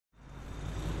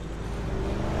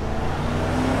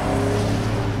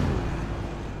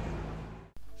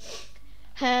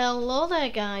Hello there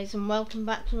guys, and welcome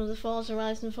back to another Forza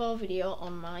Horizon 4 video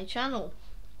on my channel.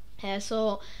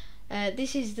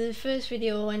 This is the first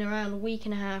video in around a week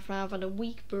and a half now. I've had a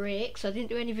week break, so I didn't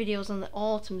do any videos on the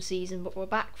autumn season, but we're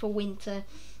back for winter,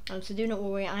 so do not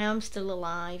worry, I am still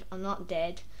alive, I'm not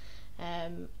dead. I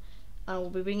will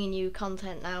be bringing you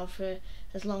content now for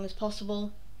as long as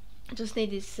possible. I just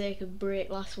needed to take a break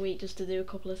last week just to do a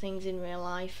couple of things in real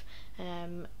life,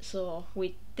 so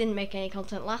we didn't make any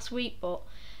content last week, but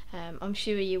I'm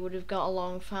sure you would have got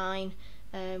along fine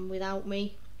without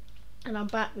me, and I'm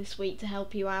back this week to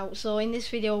help you out. So in this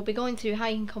video we'll be going through how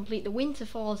you can complete the Winter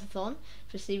Forzathon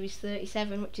for Series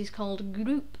 37, which is called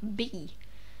Gruppe B.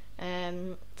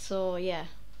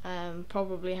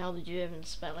 Probably how the Germans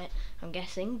spell it, I'm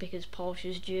guessing, because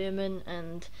Porsche's German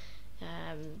and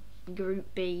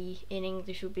Group B in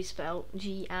English would be spelled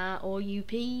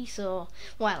G-R-O-U-P, so,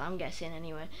 well, I'm guessing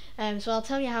anyway. So I'll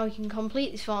tell you how you can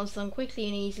complete this Forzathon quickly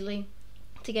and easily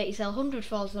to get yourself 100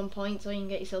 Forzathon points, or you can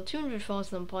get yourself 200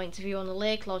 Forzathon points if you own a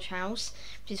Lake Lodge house,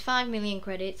 which is 5 million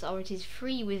credits, or it is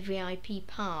free with VIP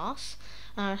Pass.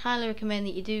 I highly recommend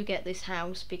that you do get this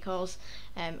house because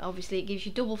obviously it gives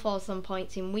you double Forzathon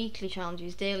points in weekly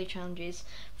challenges, daily challenges,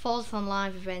 Forzathon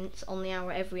live events on the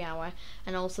hour every hour,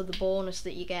 and also the bonus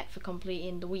that you get for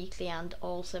completing the weekly and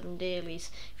all 7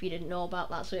 dailies, if you didn't know about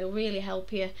that. So it'll really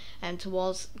help you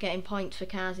towards getting points for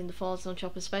cars in the Forzathon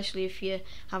shop, especially if you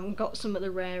haven't got some of the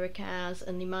rarer cars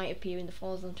and they might appear in the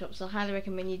Forzathon shop. So I highly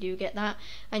recommend you do get that,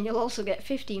 and you'll also get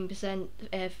 15%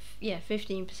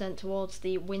 15% towards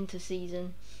the winter season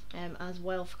as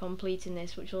well for completing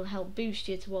this, which will help boost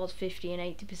you towards 50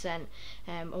 and 80%.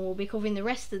 And we'll be covering the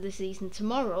rest of the season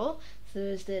tomorrow,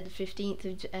 Thursday the 15th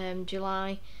of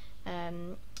July,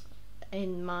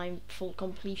 in my full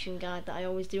completion guide that I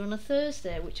always do on a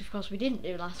Thursday, which of course we didn't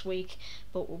do last week,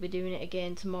 but we'll be doing it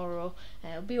again tomorrow.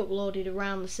 It'll be uploaded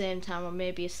around the same time, or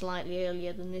maybe slightly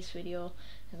earlier than this video,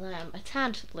 as I am a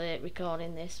tad late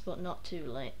recording this, but not too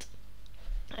late.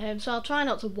 So I'll try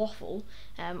not to waffle,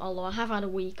 although I have had a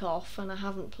week off and I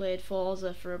haven't played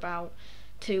Forza for about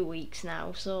 2 weeks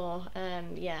now, so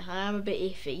yeah, I am a bit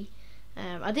iffy.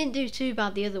 I didn't do too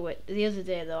bad the other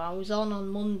day though. I was on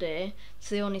Monday. It's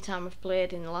the only time I've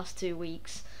played in the last 2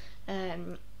 weeks,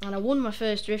 and I won my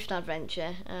first drift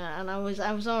adventure, and I was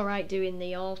alright doing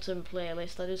the autumn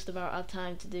playlist. I just about had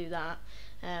time to do that,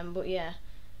 but yeah,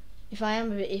 if I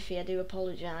am a bit iffy I do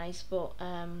apologise, but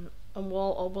and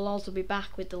we'll also be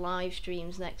back with the live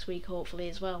streams next week hopefully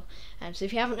as well. So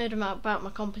if you haven't heard about my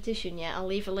competition yet, I'll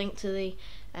leave a link to the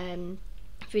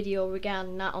video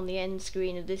regarding that on the end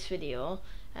screen of this video.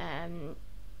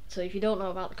 So if you don't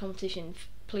know about the competition,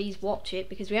 please watch it,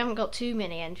 because we haven't got too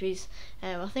many entries.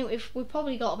 I think we've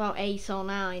probably got about 8 or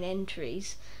 9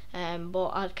 entries, but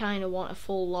I'd kind of want a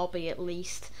full lobby at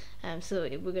least, so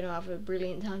we're going to have a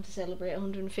brilliant time to celebrate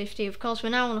 150. Of course, we're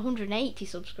now on 180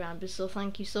 subscribers, so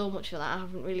thank you so much for that. I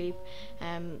haven't really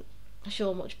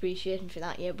shown much appreciation for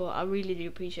that yet, but I really do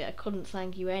appreciate it. I couldn't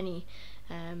thank you any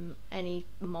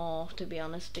more, to be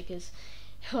honest, because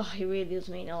it really does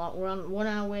mean a lot. We're on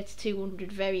our way to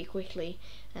 200 very quickly,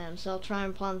 so I'll try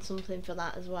and plan something for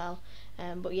that as well.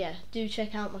 But yeah, do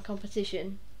check out my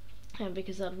competition,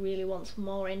 because I'd really want some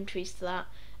more entries to that,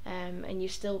 and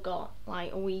you've still got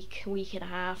like a week and a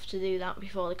half to do that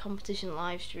before the competition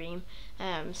live stream,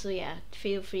 so yeah,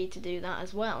 feel free to do that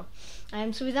as well.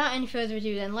 So without any further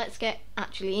ado then, let's get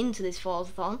actually into this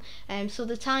Forzathon. So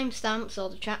the timestamps or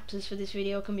the chapters for this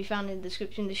video can be found in the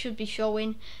description. They should be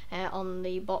showing on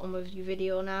the bottom of your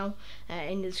video now.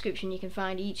 In the description you can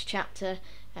find each chapter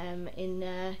in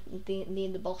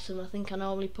the bottom, I think I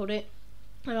normally put it,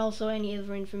 and also any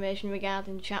other information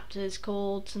regarding chapters,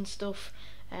 codes and stuff.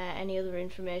 Any other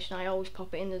information, I always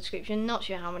pop it in the description. Not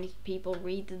sure how many people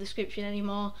read the description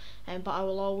anymore, but I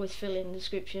will always fill in the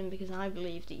description because I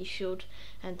believe that you should,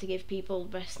 and to give people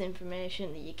the best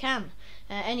information that you can.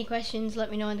 Any questions,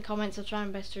 let me know in the comments. I'll try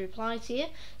my best to reply to you.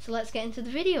 So let's get into the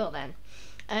video then.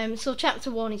 So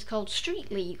chapter 1 is called Street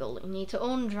Legal. You need to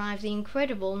own and drive the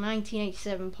incredible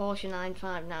 1987 Porsche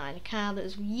 959, a car that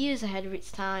is years ahead of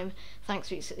its time thanks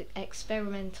to its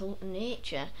experimental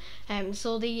nature.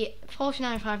 So the Porsche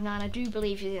 959 I do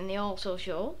believe is in the auto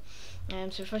show.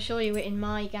 So if I show you it in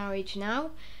my garage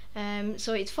now,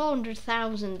 so it's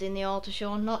 400,000 in the auto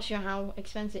show. I'm not sure how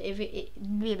expensive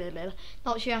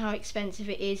not sure how expensive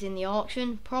it is in the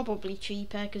auction. Probably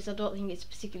cheaper, because I don't think it's a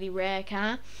particularly rare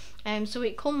car. So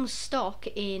it comes stock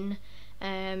in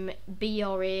B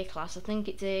or A class. I think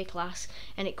it's A class,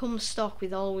 and it comes stock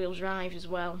with all-wheel drive as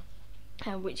well.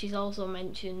 which is also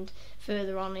mentioned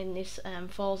further on in this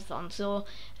Forzathon. So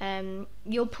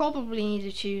you'll probably need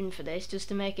a tune for this just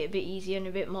to make it a bit easier and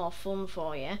a bit more fun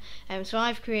for you. So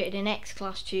I've created an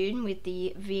X-Class tune with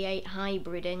the V8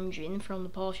 hybrid engine from the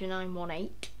Porsche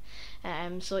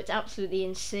 918. So it's absolutely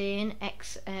insane.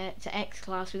 To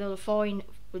X-Class with over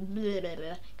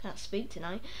can't speak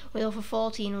tonight. With over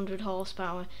 1400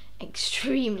 horsepower,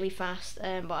 extremely fast.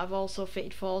 But I've also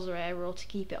fitted Forza Aero to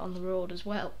keep it on the road as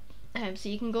well. So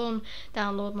you can go and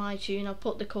download my tune. I'll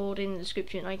put the code in the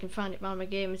description, or you can find it by my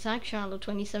gamertag Shylo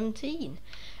 2017.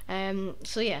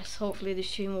 So yes, hopefully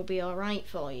this tune will be alright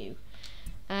for you.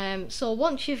 So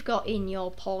once you've got in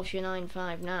your Porsche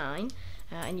 959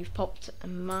 and you've popped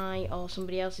my or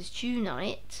somebody else's tune on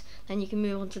it, then you can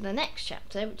move on to the next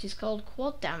chapter, which is called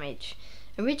Quad Damage.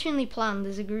 Originally planned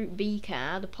as a Group B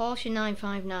car, the Porsche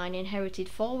 959 inherited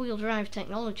four-wheel drive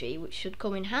technology, which should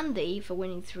come in handy for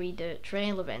winning 3 dirt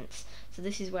trail events. So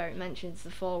this is where it mentions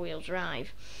the four-wheel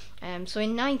drive. So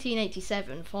in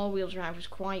 1987, four-wheel drive was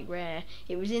quite rare.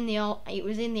 It was in the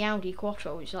Audi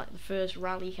Quattro, which is like the first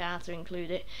rally car to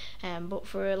include it. But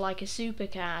for like a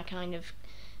supercar kind of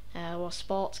or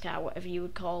sports car, whatever you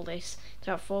would call this,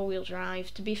 to have four-wheel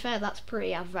drive, to be fair, that's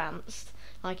pretty advanced,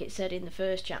 like it said in the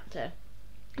first chapter.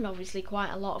 And obviously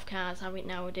quite a lot of cars have it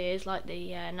nowadays, like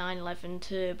the 911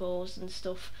 turbos and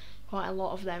stuff. Quite a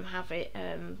lot of them have it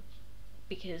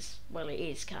because, well, it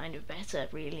is kind of better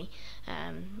really.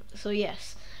 So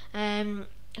yes,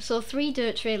 so 3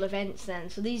 dirt trail events then.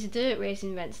 So these are dirt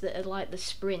racing events that are like the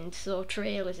sprint. So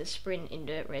trail is a sprint in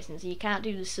dirt racing, so you can't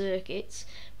do the circuits,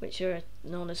 which are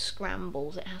known as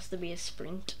scrambles. It has to be a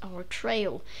sprint or a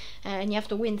trail, and you have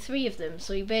to win 3 of them.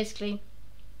 So you basically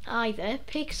either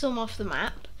pick some off the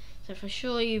map. So if I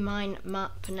show you my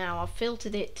map now, I've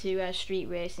filtered it to street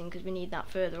racing because we need that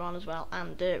further on as well,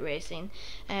 and dirt racing.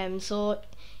 So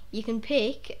you can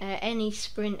pick any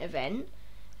sprint event,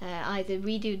 either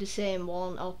redo the same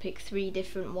one or pick 3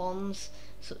 different ones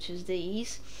such as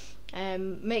these.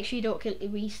 Make sure you don't click the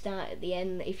restart at the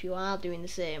end if you are doing the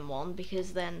same one,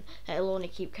 because then it'll only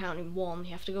keep counting 1.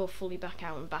 You have to go fully back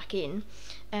out and back in.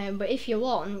 But if you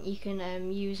want, you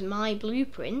can use my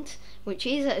blueprint, which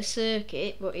is at a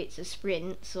circuit, but it's a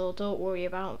sprint, so don't worry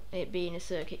about it being a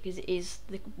circuit because it is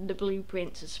the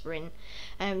blueprint's a sprint.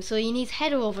 So you need to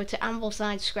head over to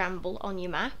Ambleside Scramble on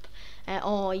your map,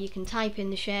 or you can type in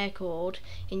the share code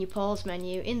in your pause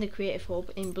menu in the Creative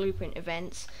Hub in Blueprint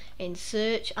Events, in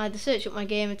search, either search up my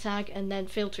gamer tag and then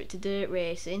filter it to dirt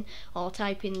racing, or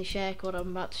type in the share code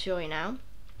I'm about to show you now,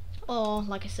 or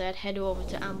like I said, head over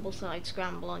to Ambleside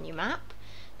Scramble on your map,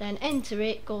 then enter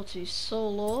it, go to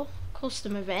solo,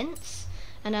 custom events,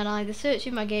 and then either search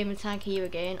in my gamer tag here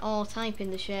again or type in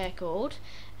the share code,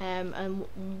 and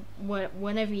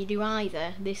whenever you do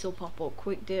either, this will pop up: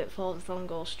 quick dirt Forzathon,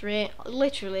 go straight.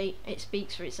 Literally it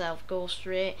speaks for itself, go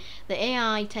straight. The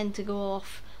AI tend to go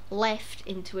off left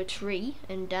into a tree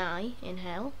and die in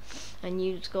hell, and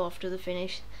you just go off to the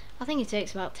finish. I think it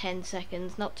takes about 10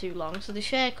 seconds, not too long. So the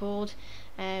share code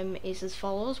is as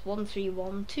follows: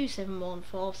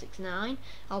 131271469.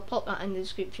 I'll pop that in the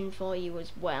description for you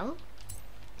as well.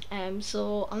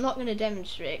 So I'm not going to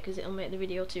demonstrate because it'll make the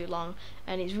video too long,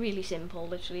 and it's really simple.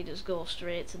 Literally just go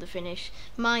straight to the finish.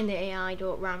 Mind the AI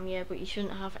don't ram you, but you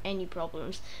shouldn't have any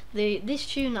problems. This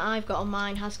tune that I've got on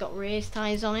mine has got race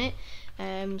tyres on it,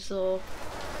 so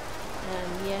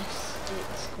yes,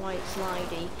 it's quite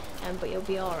slidey, but you'll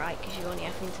be alright because you're only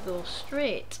having to go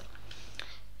straight.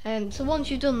 So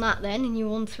once you've done that then, and you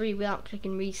won 3 without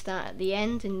clicking restart at the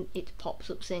end, and it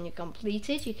pops up saying you're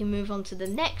completed, you can move on to the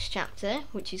next chapter,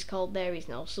 which is called There Is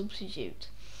No Substitute.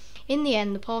 In the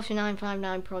end, the Porsche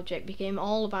 959 project became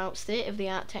all about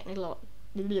state-of-the-art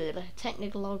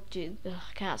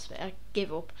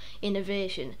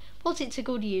innovation. Put it to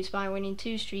good use by winning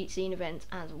 2 street scene events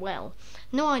as well.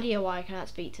 No idea why I can't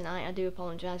speak tonight, I do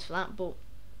apologise for that, but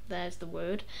there's the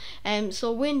word.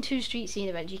 So win 2 street scene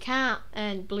events. You can't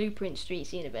blueprint street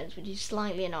scene events, which is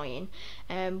slightly annoying,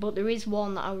 but there is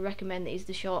one that I would recommend that is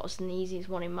the shortest and easiest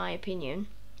one in my opinion.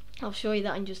 I'll show you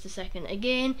that in just a second.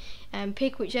 Again,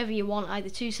 pick whichever you want, either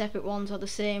 2 separate ones or the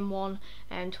same one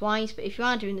twice, but if you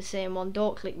are doing the same one,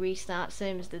 don't click restart,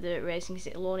 same as the dirt racing, because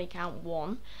it'll only count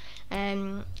 1.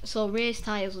 So race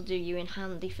tyres will do you in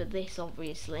handy for this,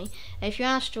 obviously. If you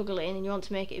are struggling and you want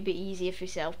to make it a bit easier for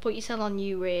yourself, put yourself on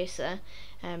new racer,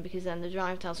 because then the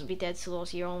drive tiles will be dead slow,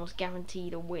 so you're almost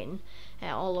guaranteed a win.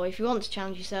 Although if you want to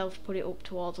challenge yourself, put it up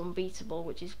towards unbeatable,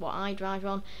 which is what I drive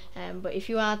on. But if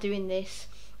you are doing this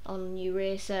on new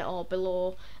racer or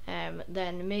below,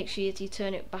 then make sure that you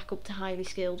turn it back up to highly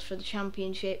skilled for the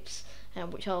championships,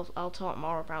 which I'll talk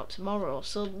more about tomorrow.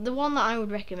 So the one that I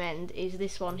would recommend is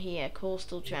this one here,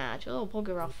 Coastal Charge. Oh,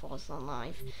 bugger off, Forzathon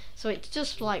Live. So it's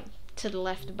just like to the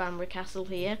left of Banbury Castle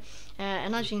here,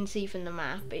 and as you can see from the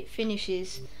map, it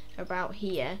finishes about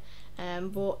here.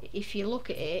 But if you look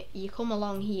at it, you come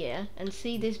along here and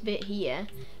see this bit here.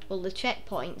 Well, the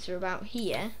checkpoints are about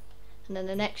here, and then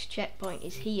the next checkpoint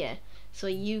is here. So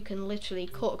you can literally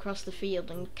cut across the field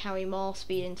and carry more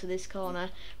speed into this corner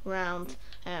round.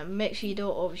 Make sure you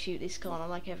don't overshoot this corner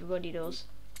like everybody does.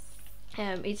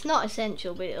 It's not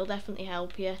essential, but it'll definitely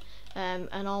help you.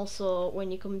 And also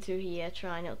when you come through here,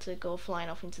 try not to go flying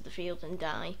off into the field and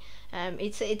die.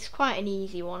 It's quite an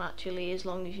easy one actually, as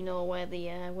long as you know where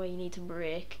you need to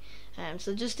brake.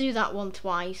 So just do that one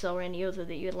twice, or any other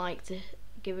that you'd like to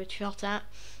give a shot at,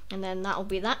 and then that'll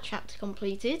be that chapter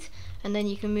completed. And then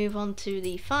you can move on to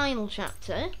the final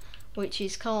chapter, which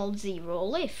is called Zero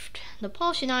Lift. The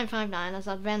Porsche 959 has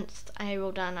advanced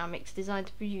aerodynamics designed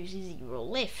to produce zero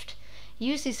lift.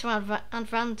 Use this to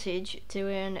advantage to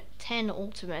earn 10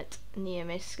 ultimate near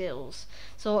miss skills.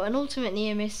 So an ultimate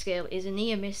near miss skill is a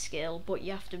near miss skill, but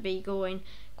you have to be going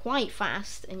quite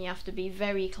fast and you have to be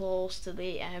very close to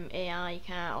the AI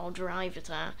car or driver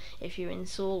car if you're in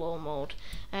solo mode.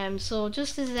 So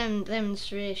just as a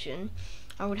demonstration,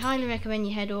 I would highly recommend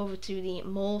you head over to the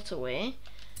Motorway,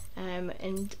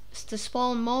 and to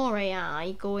spawn more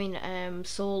AI, go in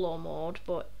solo mode,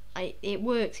 but it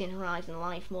works in Horizon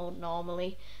Life mode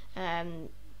normally,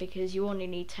 because you only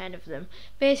need 10 of them.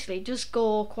 Basically, just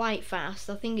go quite fast.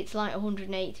 I think it's like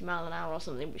 180 mile an hour or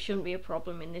something, which shouldn't be a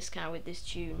problem in this car with this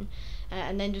tune.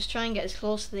 And then just try and get as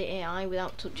close to the AI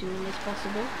without touching them as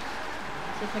possible.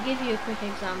 So if I give you a quick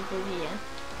example here,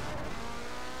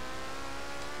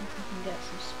 if I can get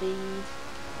some speed.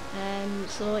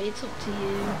 So it's up to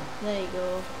you. There you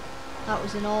go. That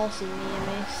was an awesome near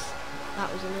miss.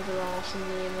 That was another awesome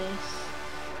near miss.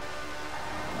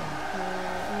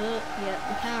 Yeah,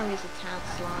 the car is a tad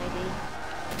slidey.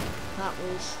 That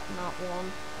was not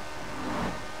one.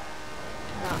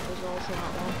 That was also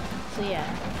not one. So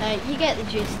yeah, you get the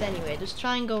gist anyway. Just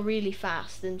try and go really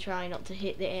fast and try not to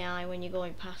hit the AI when you're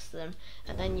going past them,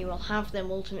 and then you will have them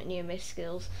ultimate near miss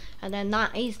skills, and then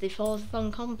that is the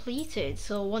Forzathon completed.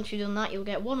 So once you've done that, you'll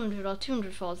get 100 or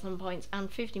 200 Forzathon points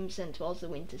and 15% towards the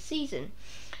winter season.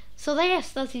 So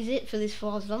yes, that is it for this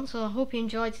Forzathon. So I hope you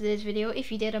enjoyed today's video.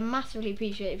 If you did, I massively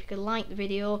appreciate it if you could like the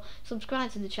video, subscribe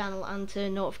to the channel, and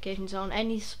turn notifications on.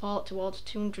 Any support towards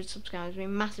 200 subscribers would be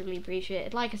massively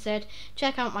appreciated. Like I said,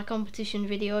 check out my competition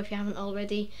video if you haven't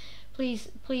already.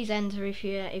 Please enter if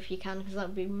you can, because that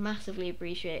would be massively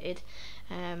appreciated.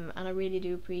 And I really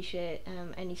do appreciate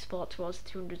any support towards the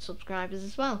 200 subscribers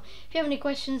as well. If you have any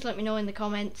questions, let me know in the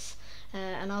comments,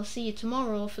 and I'll see you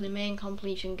tomorrow for the main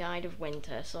completion guide of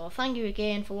winter. So thank you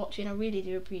again for watching. I really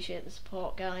do appreciate the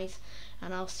support, guys,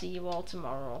 and I'll see you all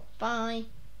tomorrow. Bye.